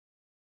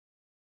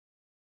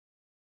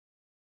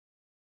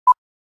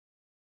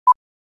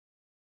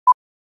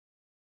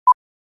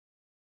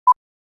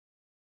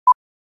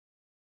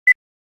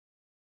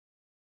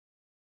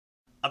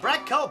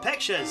Bretco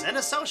Pictures, in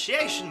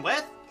association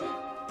with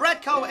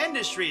Bretco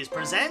Industries,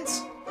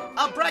 presents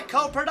a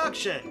Bretco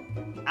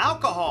production,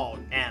 Alcohol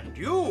and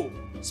You,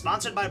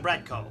 sponsored by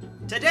Bretco.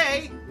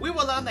 Today, we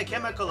will learn the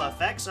chemical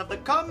effects of the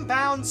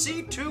compound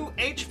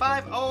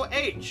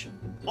C2H5OH,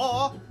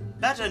 or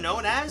better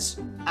known as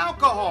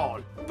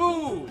alcohol,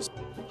 booze,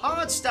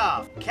 hard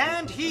stuff,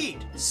 canned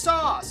heat,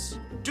 sauce,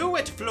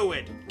 do-it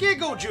fluid,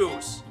 giggle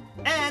juice,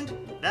 and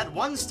that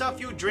one stuff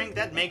you drink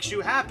that makes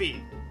you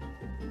happy.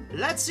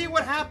 Let's see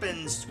what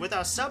happens with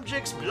our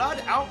subject's blood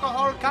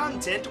alcohol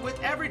content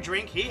with every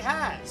drink he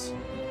has.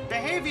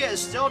 Behavior is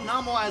still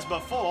normal as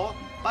before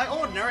by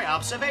ordinary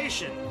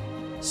observation.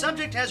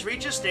 Subject has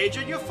reached a stage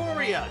of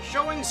euphoria,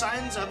 showing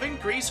signs of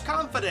increased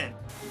confidence.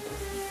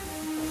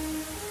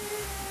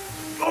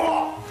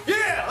 Oh,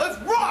 yeah, let's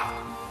rock!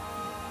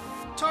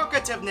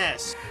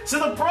 Talkativeness. So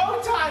the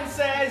proton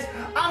says,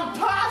 I'm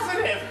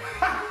positive!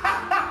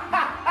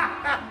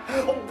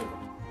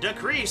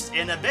 Decreased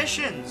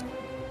inhibitions.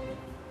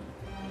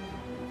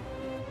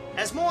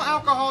 As more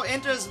alcohol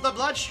enters the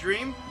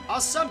bloodstream, our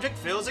subject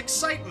feels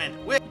excitement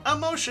with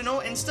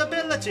emotional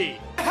instability.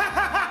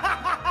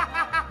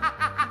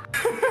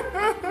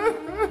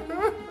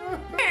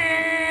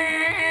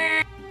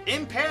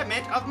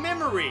 Impairment of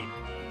memory.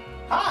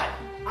 Hi,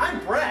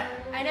 I'm Brett.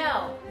 I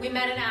know, we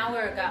met an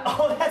hour ago.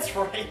 Oh, that's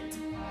right.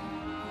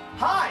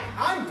 Hi,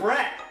 I'm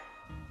Brett.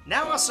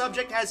 Now our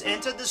subject has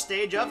entered the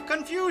stage of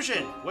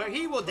confusion, where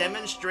he will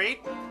demonstrate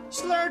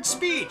slurred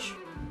speech,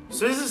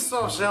 So this is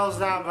still shells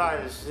down by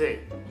the sea.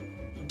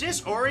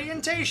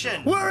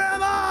 disorientation, Where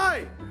am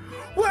I?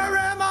 Where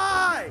am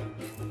I?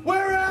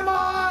 Where am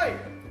I?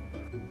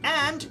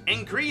 and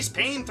increased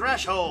pain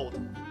threshold.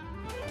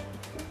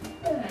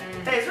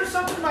 Hey, is there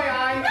something in my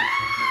eye?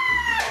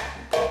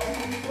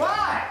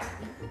 What?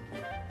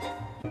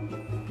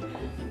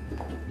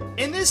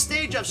 In this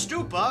stage of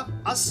stupor,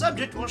 a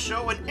subject will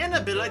show an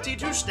inability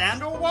to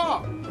stand or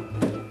walk.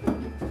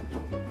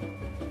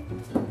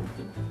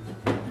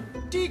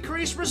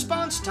 Decreased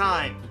response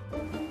time.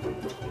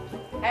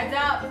 Heads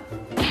up.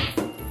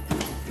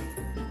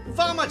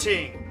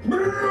 Vomiting.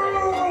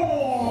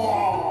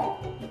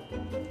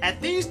 At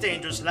these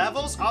dangerous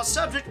levels, our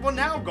subject will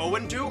now go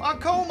into a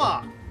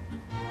coma.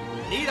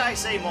 Need I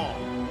say more?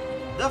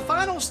 The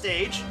final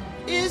stage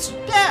is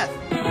death.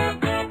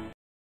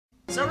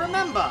 So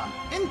remember,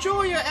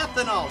 enjoy your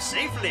ethanol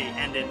safely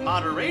and in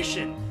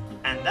moderation.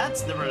 And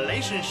that's the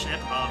relationship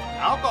of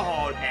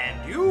alcohol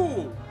and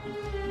you.